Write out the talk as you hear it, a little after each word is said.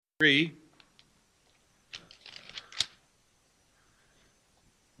3.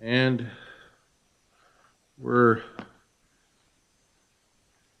 And we're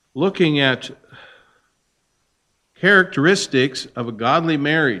looking at characteristics of a godly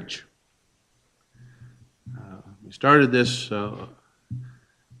marriage. We started this,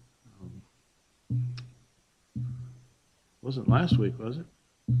 wasn't last week, was it?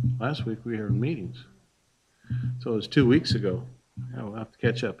 Last week we were in meetings. So it was 2 weeks ago. Yeah, we'll have to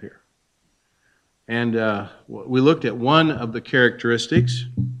catch up here. And we looked at one of the characteristics.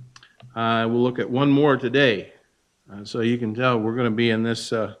 We'll look at one more today. So you can tell we're going to be in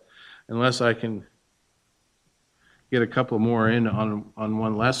this, unless I can get a couple more in on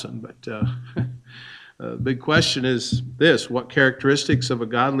one lesson. But the big question is this: what characteristics of a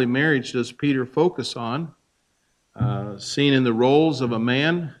godly marriage does Peter focus on, seen in the roles of a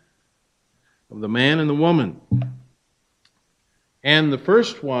man, of the man and the woman? And the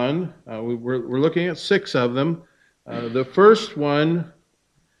first one, we're looking at 6 of them. The first one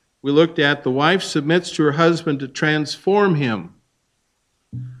we looked at: the wife submits to her husband to transform him.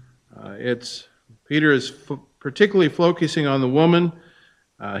 Peter is particularly focusing on the woman.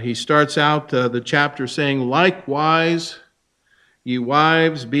 He starts out the chapter saying, "Likewise, ye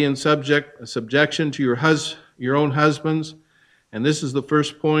wives, be in subjection to your own husbands." And this is the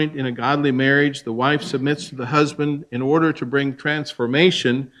first point in a godly marriage. The wife submits to the husband in order to bring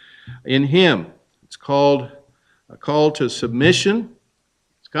transformation in him. It's called a call to submission.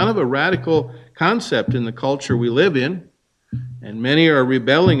 It's kind of a radical concept in the culture we live in, and many are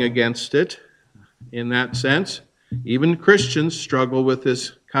rebelling against it in that sense. Even Christians struggle with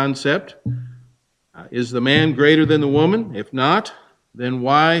this concept. Is the man greater than the woman? If not, then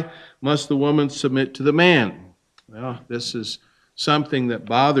why must the woman submit to the man? Well, this is something that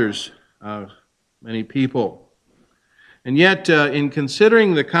bothers many people. And yet, in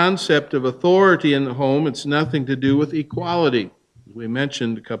considering the concept of authority in the home, it's nothing to do with equality. As we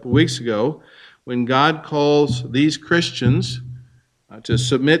mentioned a couple weeks ago, when God calls these Christians to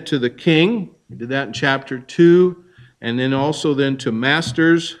submit to the king, he did that in chapter 2, and then also to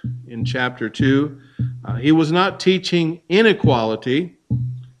masters in chapter 2. He was not teaching inequality.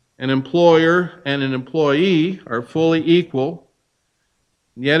 An employer and an employee are fully equal.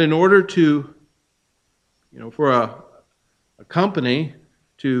 Yet in order to, for a company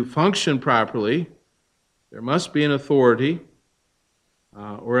to function properly, there must be an authority,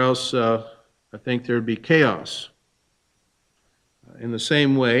 or else I think there would be chaos. In the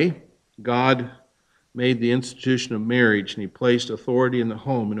same way, God made the institution of marriage, and He placed authority in the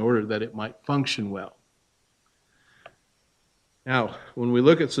home in order that it might function well. Now, when we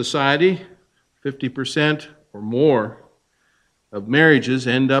look at society, 50% or more of marriages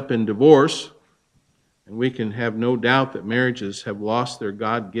end up in divorce, and we can have no doubt that marriages have lost their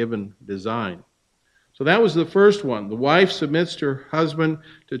God-given design. So that was the first one. The wife submits to her husband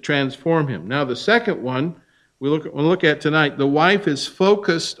to transform him. Now the second one we'll look at tonight. The wife is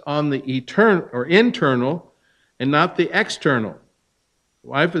focused on the internal and not the external. The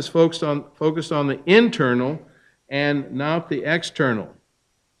wife is focused on the internal and not the external.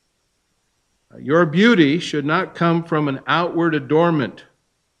 Your beauty should not come from an outward adornment,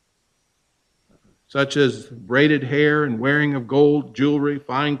 such as braided hair and wearing of gold jewelry,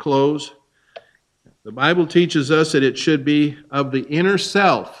 fine clothes. The Bible teaches us that it should be of the inner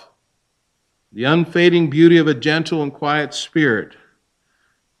self, the unfading beauty of a gentle and quiet spirit.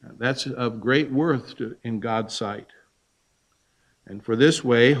 That's of great worth in God's sight. And for this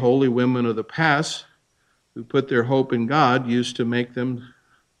way, holy women of the past who put their hope in God used to make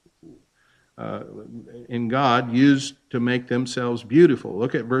themselves beautiful.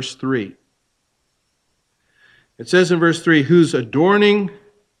 Look at verse 3. It says in verse 3, whose adorning,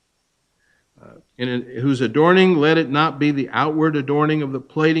 let it not be the outward adorning of the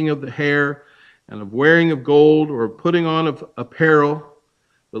plaiting of the hair and of wearing of gold or putting on of apparel,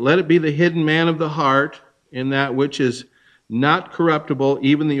 but let it be the hidden man of the heart in that which is not corruptible,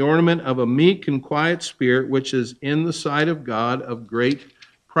 even the ornament of a meek and quiet spirit, which is in the sight of God of great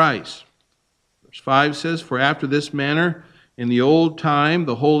price. Verse 5 says, for after this manner in the old time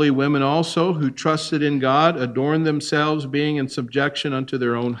the holy women also, who trusted in God, adorned themselves, being in subjection unto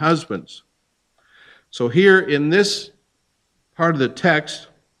their own husbands. So here in this part of the text,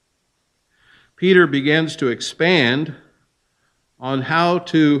 Peter begins to expand on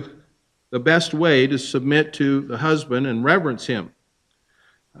the best way to submit to the husband and reverence him.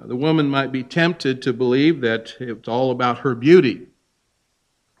 The woman might be tempted to believe that it's all about her beauty,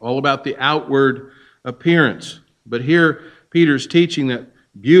 all about the outward appearance. But here Peter's teaching that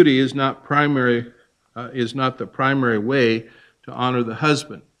beauty is not the primary way to honor the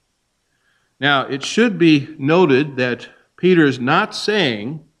husband. Now, it should be noted that Peter is not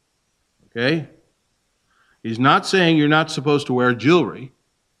saying, okay, he's not saying you're not supposed to wear jewelry,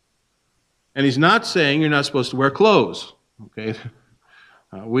 and he's not saying you're not supposed to wear clothes, okay?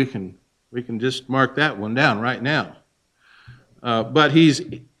 We can just mark that one down right now. But he's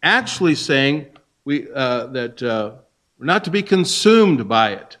actually saying that we're not to be consumed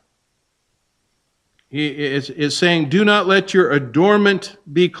by it. He is saying, do not let your adornment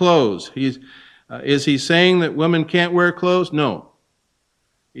be clothes. Is he saying that women can't wear clothes? No.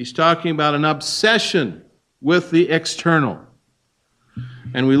 He's talking about an obsession with the external.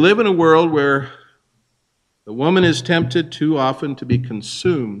 And we live in a world where the woman is tempted too often to be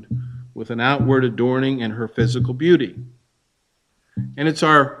consumed with an outward adorning and her physical beauty. And it's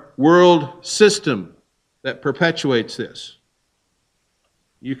our world system that perpetuates this.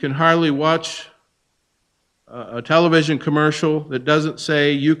 You can hardly watch a television commercial that doesn't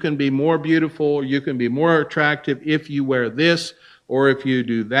say you can be more beautiful, or you can be more attractive if you wear this, or if you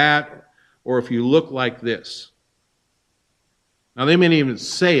do that, or if you look like this. Now, they may not even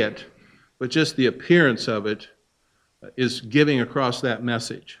say it, but just the appearance of it is giving across that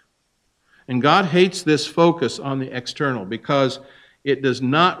message. And God hates this focus on the external because it does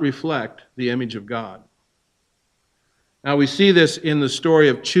not reflect the image of God. Now, we see this in the story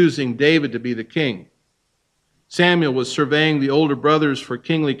of choosing David to be the king. Samuel was surveying the older brothers for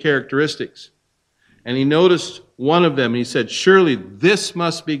kingly characteristics, and he noticed one of them, and he said, surely this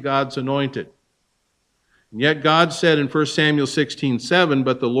must be God's anointed. And yet God said in 1 Samuel 16:7,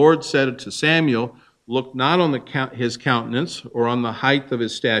 but the Lord said to Samuel, look not on his countenance or on the height of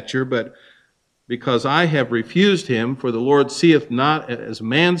his stature, but because I have refused him, for the Lord seeth not as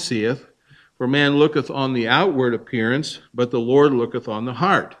man seeth, for man looketh on the outward appearance, but the Lord looketh on the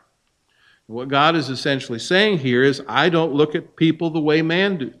heart. What God is essentially saying here is, I don't look at people the way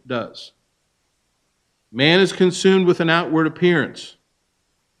man does. Man is consumed with an outward appearance.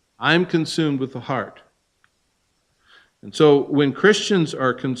 I'm consumed with the heart. And so when Christians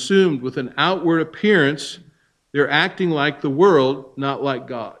are consumed with an outward appearance, they're acting like the world, not like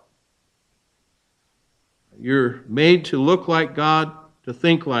God. You're made to look like God, to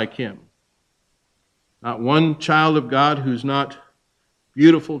think like Him. Not one child of God who's not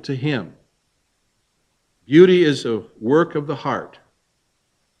beautiful to Him. Beauty is a work of the heart.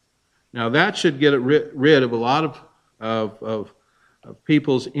 Now that should get rid of a lot of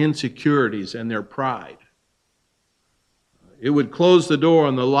people's insecurities and their pride. It would close the door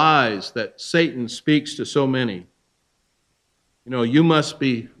on the lies that Satan speaks to so many. You know, you must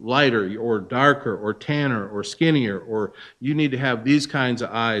be lighter or darker or tanner or skinnier, or you need to have these kinds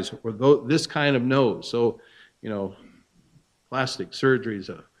of eyes or this kind of nose. So, you know, plastic surgery is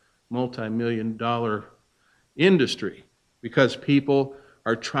a multi-million-dollar industry because people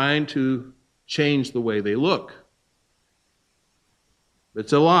are trying to change the way they look.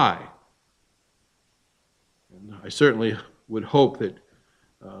 It's a lie. And I certainly would hope that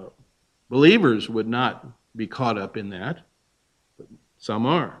believers would not be caught up in that, but some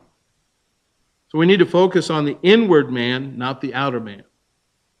are. So we need to focus on the inward man, not the outer man.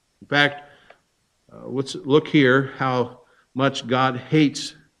 In fact, let's look here how much God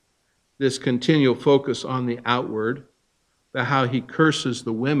hates this continual focus on the outward, but how He curses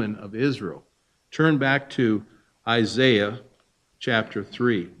the women of Israel. Turn back to Isaiah chapter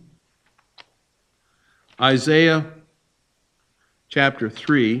 3. Isaiah chapter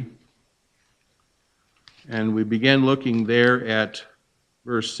 3, and we begin looking there at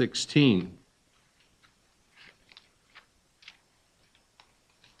verse 16.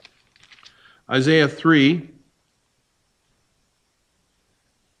 Isaiah 3,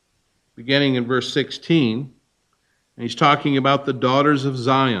 beginning in verse 16, and he's talking about the daughters of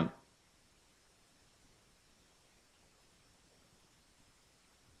Zion.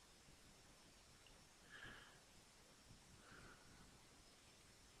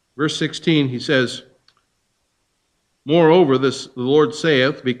 Verse 16, he says, moreover, the Lord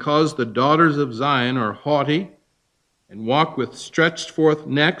saith, because the daughters of Zion are haughty, and walk with stretched forth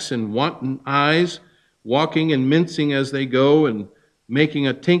necks and wanton eyes, walking and mincing as they go, and making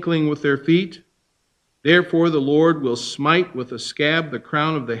a tinkling with their feet. Therefore the Lord will smite with a scab the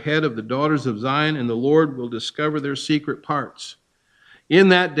crown of the head of the daughters of Zion, and the Lord will discover their secret parts. In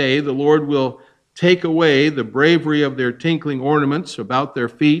that day the Lord will take away the bravery of their tinkling ornaments about their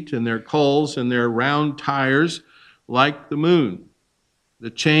feet, and their culls and their round tires like the moon. The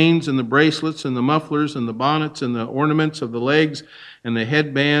chains and the bracelets and the mufflers and the bonnets and the ornaments of the legs and the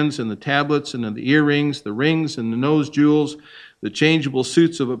headbands and the tablets and the earrings, the rings and the nose jewels, the changeable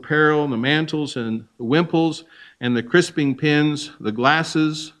suits of apparel and the mantles and the wimples and the crisping pins, the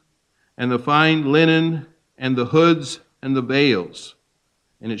glasses and the fine linen, and the hoods, and the veils.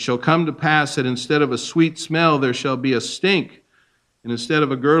 And it shall come to pass that instead of a sweet smell there shall be a stink, and instead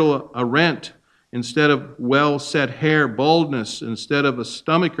of a girdle a rent, instead of well-set hair baldness, instead of a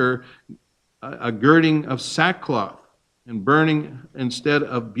stomacher a girding of sackcloth, and burning instead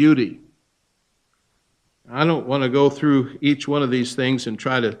of beauty. I don't want to go through each one of these things and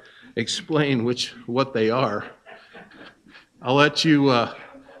try to explain what they are. I'll let you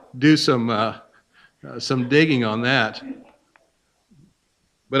do some digging on that.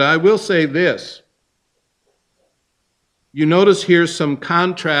 But I will say this. You notice here some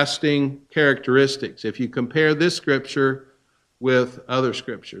contrasting characteristics if you compare this scripture with other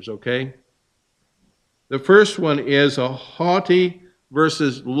scriptures, okay? The first one is a haughty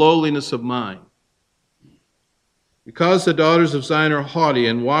versus lowliness of mind. Because the daughters of Zion are haughty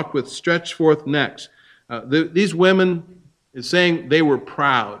and walk with stretched forth necks, these women, it's saying they were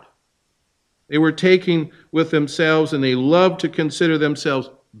proud. They were taking with themselves, and they loved to consider themselves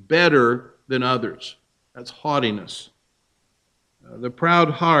better than others. That's haughtiness. The proud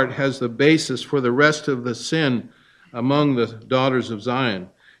heart has the basis for the rest of the sin among the daughters of Zion.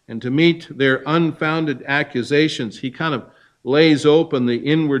 And to meet their unfounded accusations, he kind of lays open the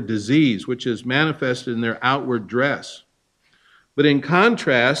inward disease, which is manifested in their outward dress. But in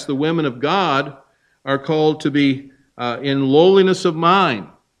contrast, the women of God are called to be in lowliness of mind.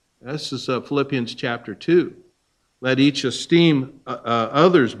 This is Philippians chapter 2. Let each esteem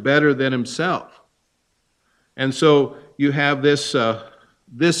others better than himself. And so you have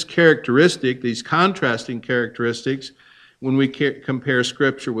this characteristic, these contrasting characteristics, when we compare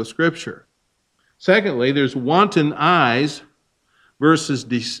Scripture with Scripture. Secondly, there's wanton eyes versus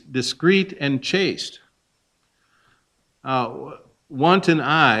discreet and chaste. Wanton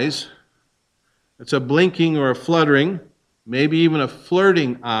eyes, it's a blinking or a fluttering, maybe even a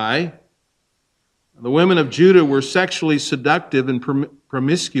flirting eye. The women of Judah were sexually seductive and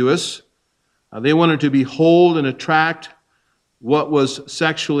promiscuous. They wanted to behold and attract what was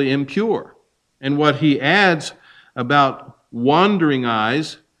sexually impure. And what he adds about wandering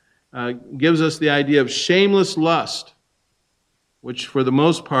eyes gives us the idea of shameless lust, which for the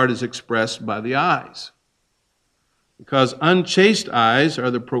most part is expressed by the eyes. Because unchaste eyes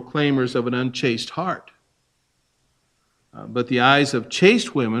are the proclaimers of an unchaste heart. But the eyes of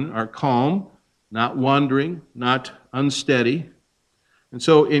chaste women are calm, not wandering, not unsteady. And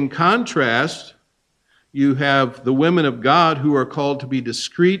so in contrast, you have the women of God who are called to be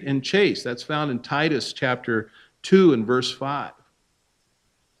discreet and chaste. That's found in Titus chapter 2 and verse 5.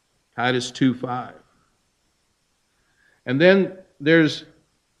 Titus 2:5. And then there's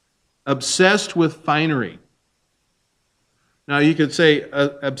obsessed with finery. Now you could say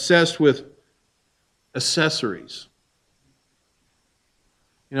obsessed with accessories.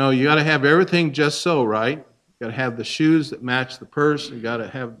 You know, you got to have everything just so, right? You got to have the shoes that match the purse. You got to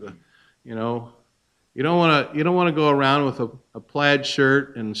have the, you know, you don't want to go around with a plaid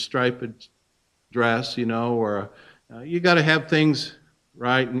shirt and striped dress, you know, or you got to have things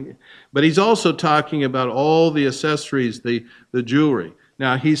right. But he's also talking about all the accessories, the jewelry.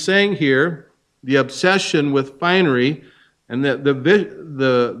 Now he's saying here the obsession with finery, and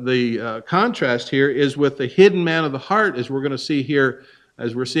the contrast here is with the hidden man of the heart, as we're going to see here.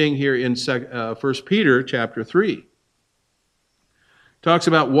 As we're seeing here in 1 Peter chapter 3. Talks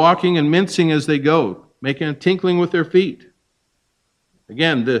about walking and mincing as they go, making a tinkling with their feet.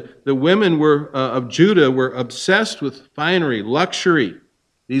 Again, the women of Judah were obsessed with finery, luxury,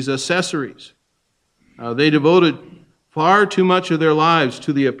 these accessories. They devoted far too much of their lives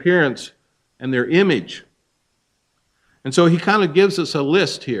to the appearance and their image. And so he kind of gives us a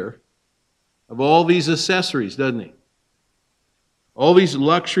list here of all these accessories, doesn't he? All these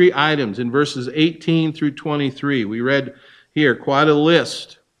luxury items in verses 18 through 23. We read here quite a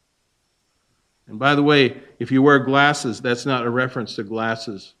list. And by the way, if you wear glasses, that's not a reference to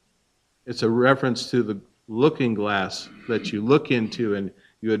glasses. It's a reference to the looking glass that you look into and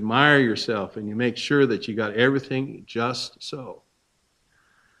you admire yourself and you make sure that you got everything just so.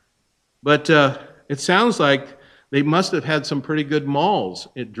 But it sounds like they must have had some pretty good malls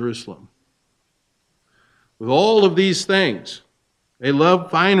at Jerusalem. With all of these things. They love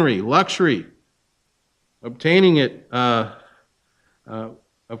finery, luxury. Obtaining it, of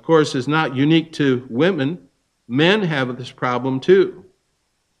course, is not unique to women. Men have this problem too.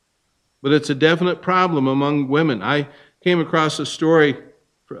 But it's a definite problem among women. I came across a story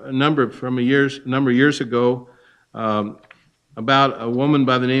a number of years ago about a woman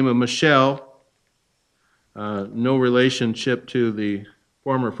by the name of Michelle. No relationship to the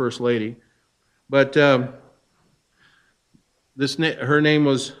former First Lady. But Her name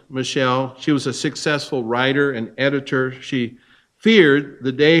was Michelle. She was a successful writer and editor. She feared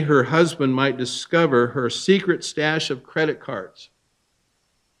the day her husband might discover her secret stash of credit cards,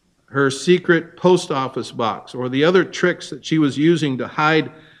 her secret post office box, or the other tricks that she was using to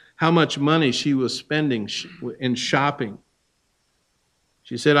hide how much money she was spending in shopping.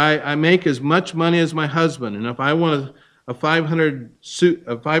 She said, I make as much money as my husband, and if I want a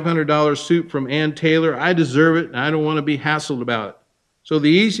 $500 suit from Ann Taylor, I deserve it, and I don't want to be hassled about it. So the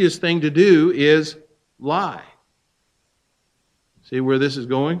easiest thing to do is lie. See where this is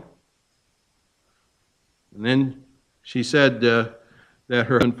going? And then she said that her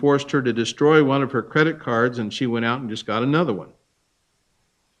husband forced her to destroy one of her credit cards, and she went out and just got another one.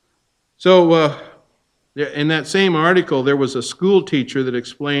 So in that same article, there was a school teacher that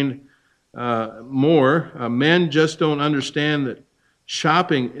explained more. Men just don't understand that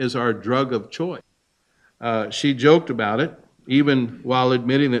shopping is our drug of choice. She joked about it, even while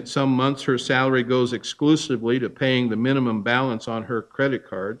admitting that some months her salary goes exclusively to paying the minimum balance on her credit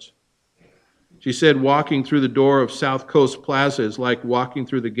cards. She said walking through the door of South Coast Plaza is like walking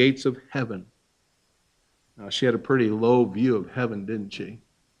through the gates of heaven. Now, she had a pretty low view of heaven, didn't she?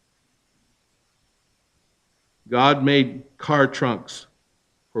 God made car trunks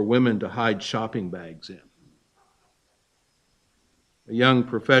for women to hide shopping bags in. A young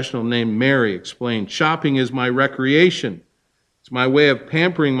professional named Mary explained, shopping is my recreation. It's my way of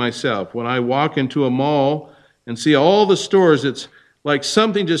pampering myself. When I walk into a mall and see all the stores, it's like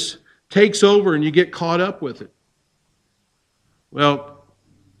something just takes over and you get caught up with it. Well,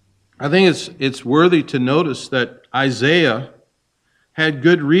 I think it's worthy to notice that Isaiah had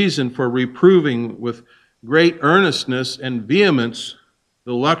good reason for reproving with great earnestness and vehemence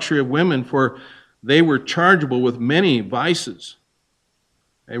the luxury of women, for they were chargeable with many vices.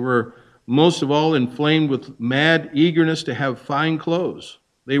 They were most of all inflamed with mad eagerness to have fine clothes.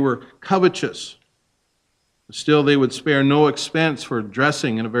 They were covetous. Still, they would spare no expense for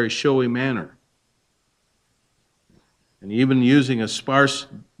dressing in a very showy manner. And even using a sparse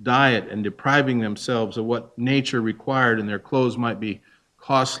diet and depriving themselves of what nature required, and their clothes might be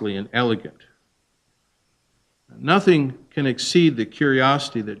costly and elegant. Nothing can exceed the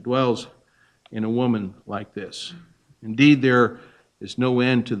curiosity that dwells in a woman like this. Indeed, there is no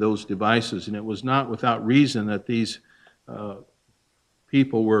end to those devices, and it was not without reason that these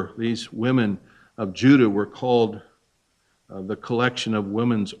women of Judah were called the collection of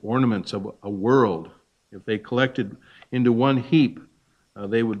women's ornaments of a world. If they collected into one heap,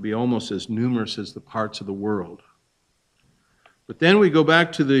 they would be almost as numerous as the parts of the world. But then we go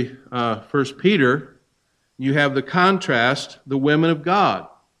back to the 1 Peter. You have the contrast, the women of God,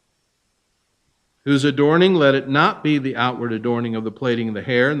 whose adorning, let it not be the outward adorning of the plaiting of the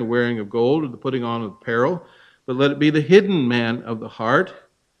hair and the wearing of gold or the putting on of apparel, but let it be the hidden man of the heart,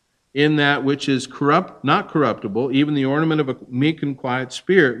 in that which is not corruptible, even the ornament of a meek and quiet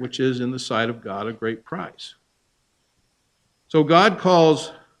spirit, which is in the sight of God a great price. So God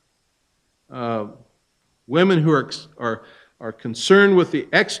calls women who are concerned with the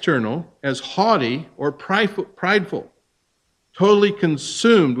external as haughty or prideful, totally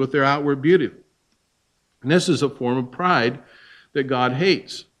consumed with their outward beauty. And this is a form of pride that God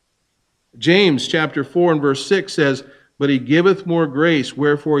hates. James chapter 4 and verse 6 says, but he giveth more grace,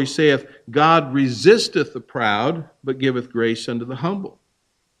 wherefore he saith, God resisteth the proud, but giveth grace unto the humble.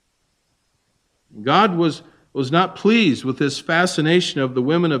 God was not pleased with this fascination of the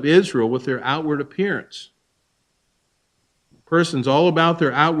women of Israel with their outward appearance. Persons all about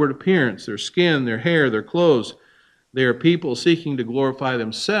their outward appearance, their skin, their hair, their clothes. They are people seeking to glorify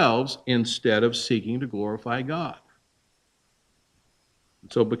themselves instead of seeking to glorify God.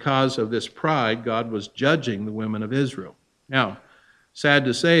 So because of this pride, God was judging the women of Israel. Now, sad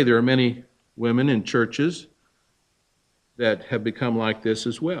to say, there are many women in churches that have become like this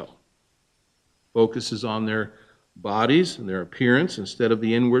as well. Focuses on their bodies and their appearance instead of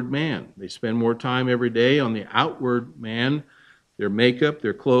the inward man. They spend more time every day on the outward man, their makeup,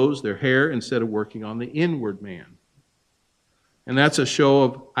 their clothes, their hair, instead of working on the inward man. And that's a show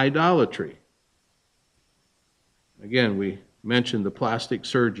of idolatry. Again, we mentioned the plastic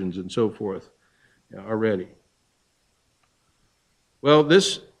surgeons and so forth already. Well,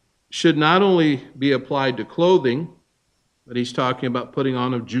 this should not only be applied to clothing, but he's talking about putting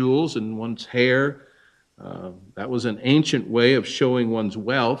on of jewels in one's hair. That was an ancient way of showing one's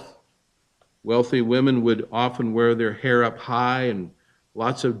wealth. Wealthy women would often wear their hair up high and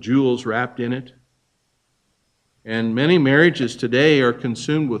lots of jewels wrapped in it. And many marriages today are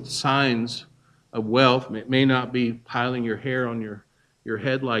consumed with signs of wealth. It may not be piling your hair on your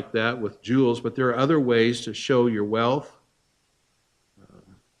head like that with jewels, but there are other ways to show your wealth.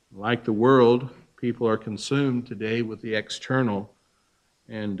 Like the world, people are consumed today with the external,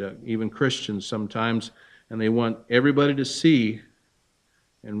 and even Christians sometimes, and they want everybody to see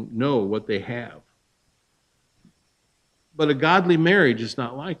and know what they have. But a godly marriage is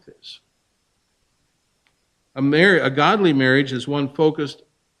not like this. A godly marriage is one focused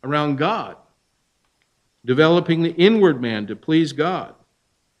around God, developing the inward man to please God.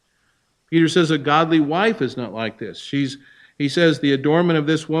 Peter says a godly wife is not like this. He says the adornment of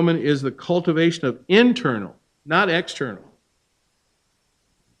this woman is the cultivation of internal, not external.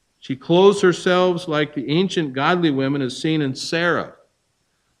 She clothes herself like the ancient godly women as seen in Sarah.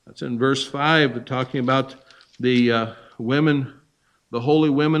 That's in verse 5, talking about the women, the holy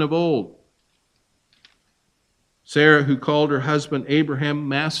women of old. Sarah, who called her husband Abraham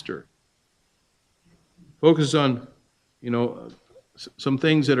master. Focus on, some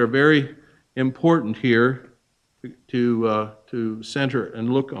things that are very important here to center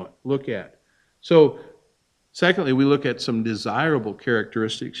and look at. So, secondly, we look at some desirable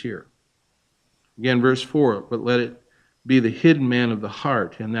characteristics here. Again, verse 4, but let it be the hidden man of the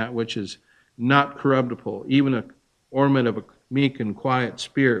heart, and that which is not corruptible, even an ornament of a meek and quiet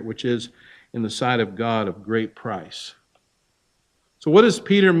spirit, which is in the sight of God of great price. So what does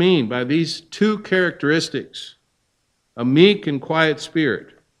Peter mean by these two characteristics? A meek and quiet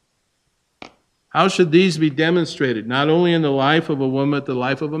spirit. How should these be demonstrated, not only in the life of a woman, but the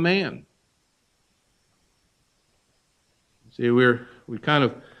life of a man? See,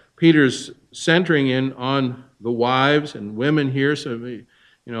 Peter's centering in on the wives and women here, so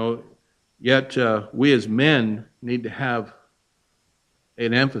yet we as men need to have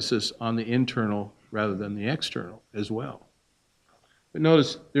an emphasis on the internal rather than the external as well. But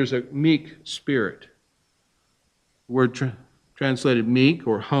notice there's a meek spirit. The word translated meek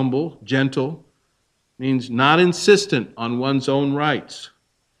or humble, gentle, means not insistent on one's own rights,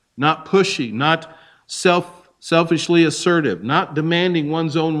 not pushy, not selfishly assertive, not demanding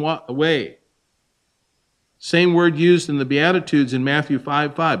one's own way. Same word used in the Beatitudes in Matthew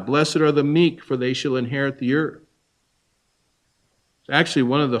 5:5. Blessed are the meek, for they shall inherit the earth. It's actually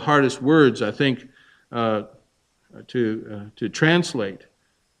one of the hardest words, I think, to translate.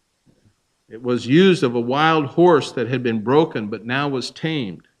 It was used of a wild horse that had been broken but now was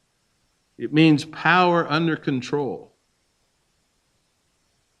tamed. It means power under control.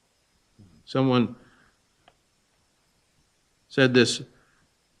 Someone said this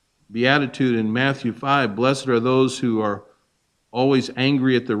beatitude in Matthew 5, blessed are those who are always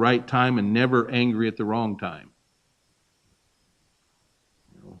angry at the right time and never angry at the wrong time.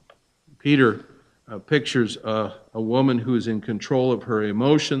 Peter pictures a woman who is in control of her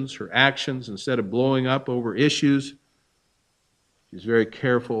emotions, her actions, instead of blowing up over issues. She's very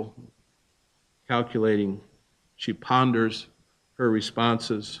careful, calculating. She ponders her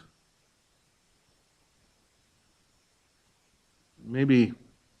responses. Maybe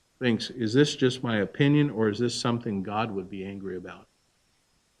thinks, is this just my opinion, or is this something God would be angry about?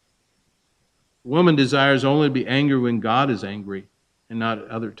 A woman desires only to be angry when God is angry, and not at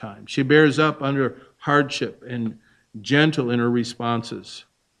other times. She bears up under hardship and gentle in her responses.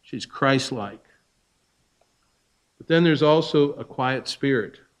 She's Christ-like. But then there's also a quiet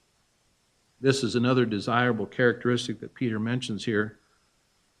spirit. This is another desirable characteristic that Peter mentions here.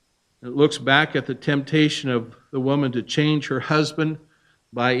 It looks back at the temptation of the woman to change her husband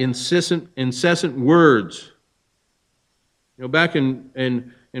by incessant words. Back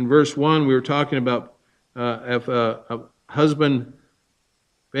in verse 1, we were talking about if a husband,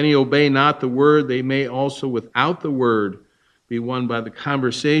 if any obey not the word, they may also without the word be won by the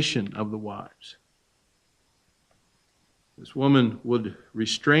conversation of the wives. This woman would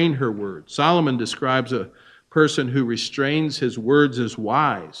restrain her words. Solomon describes a person who restrains his words as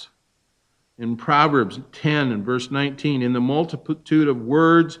wise. In Proverbs 10 and verse 19, in the multitude of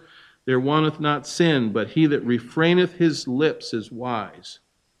words there wanteth not sin, but he that refraineth his lips is wise.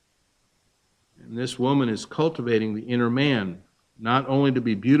 And this woman is cultivating the inner man, not only to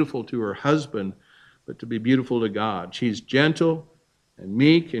be beautiful to her husband, but to be beautiful to God. She's gentle and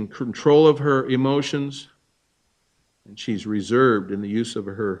meek in control of her emotions, and she's reserved in the use of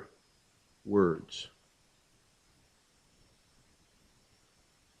her words.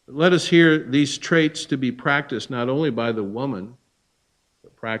 But let us hear these traits to be practiced not only by the woman,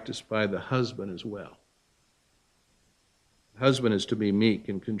 but practiced by the husband as well. The husband is to be meek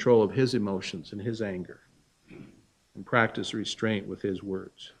in control of his emotions and his anger, and practice restraint with his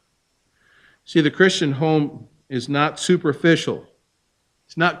words. See, the Christian home is not superficial.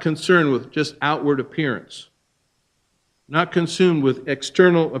 It's not concerned with just outward appearance. Not consumed with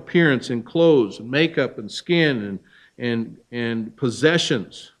external appearance in clothes and makeup and skin and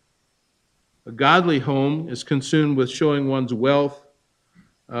possessions. A godly home is consumed with showing one's wealth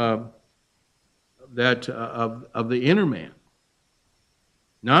of the inner man,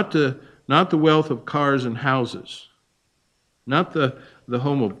 not the wealth of cars and houses, not the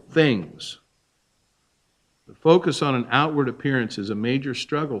home of things. The focus on an outward appearance is a major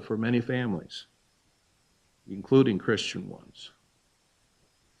struggle for many families, including Christian ones.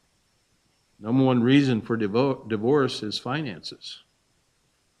 Number one reason for divorce is finances.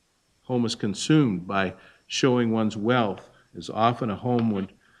 Home is consumed by showing one's wealth. Is often a home when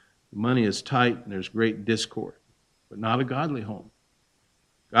money is tight and there's great discord, but not a godly home.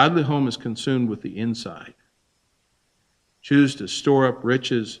 Godly home is consumed with the inside. Choose to store up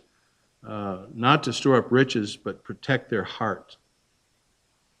riches, not to store up riches, but protect their heart.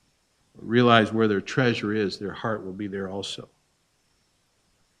 Realize where their treasure is, their heart will be there also.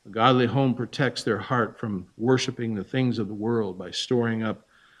 A godly home protects their heart from worshiping the things of the world by storing up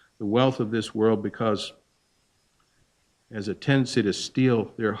the wealth of this world, because it has a tendency to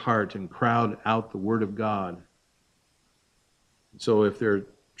steal their heart and crowd out the Word of God. So if their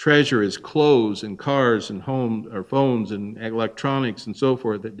treasure is clothes and cars and homes or phones and electronics and so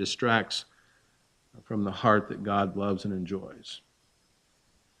forth, that distracts from the heart that God loves and enjoys.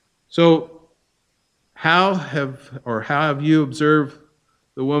 So how have you observed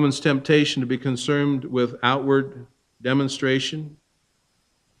the woman's temptation to be consumed with outward demonstration?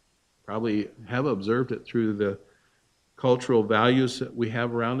 Probably have observed it through the cultural values that we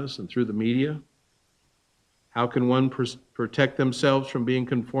have around us and through the media. How can one protect themselves from being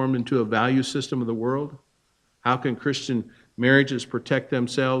conformed into a value system of the world? How can Christian marriages protect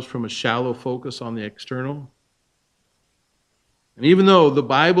themselves from a shallow focus on the external? And even though the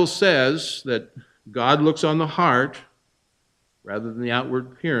Bible says that God looks on the heart rather than the outward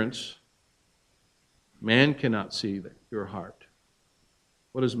appearance, man cannot see your heart.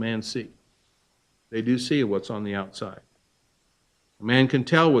 What does man see? They do see what's on the outside. A man can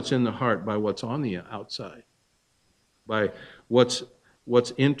tell what's in the heart by what's on the outside, by what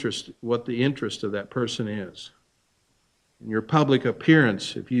the interest of that person is. In your public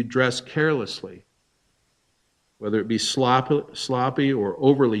appearance, if you dress carelessly, whether it be sloppy or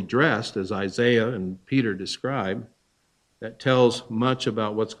overly dressed, as Isaiah and Peter describe, that tells much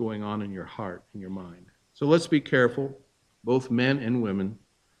about what's going on in your heart, in your mind. So let's be careful, both men and women,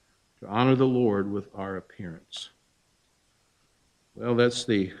 to honor the Lord with our appearance. Well, that's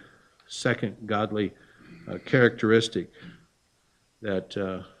the second godly characteristic that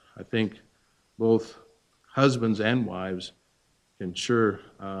I think both husbands and wives can sure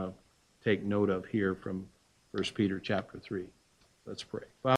take note of here from 1 Peter chapter 3. Let's pray. Father,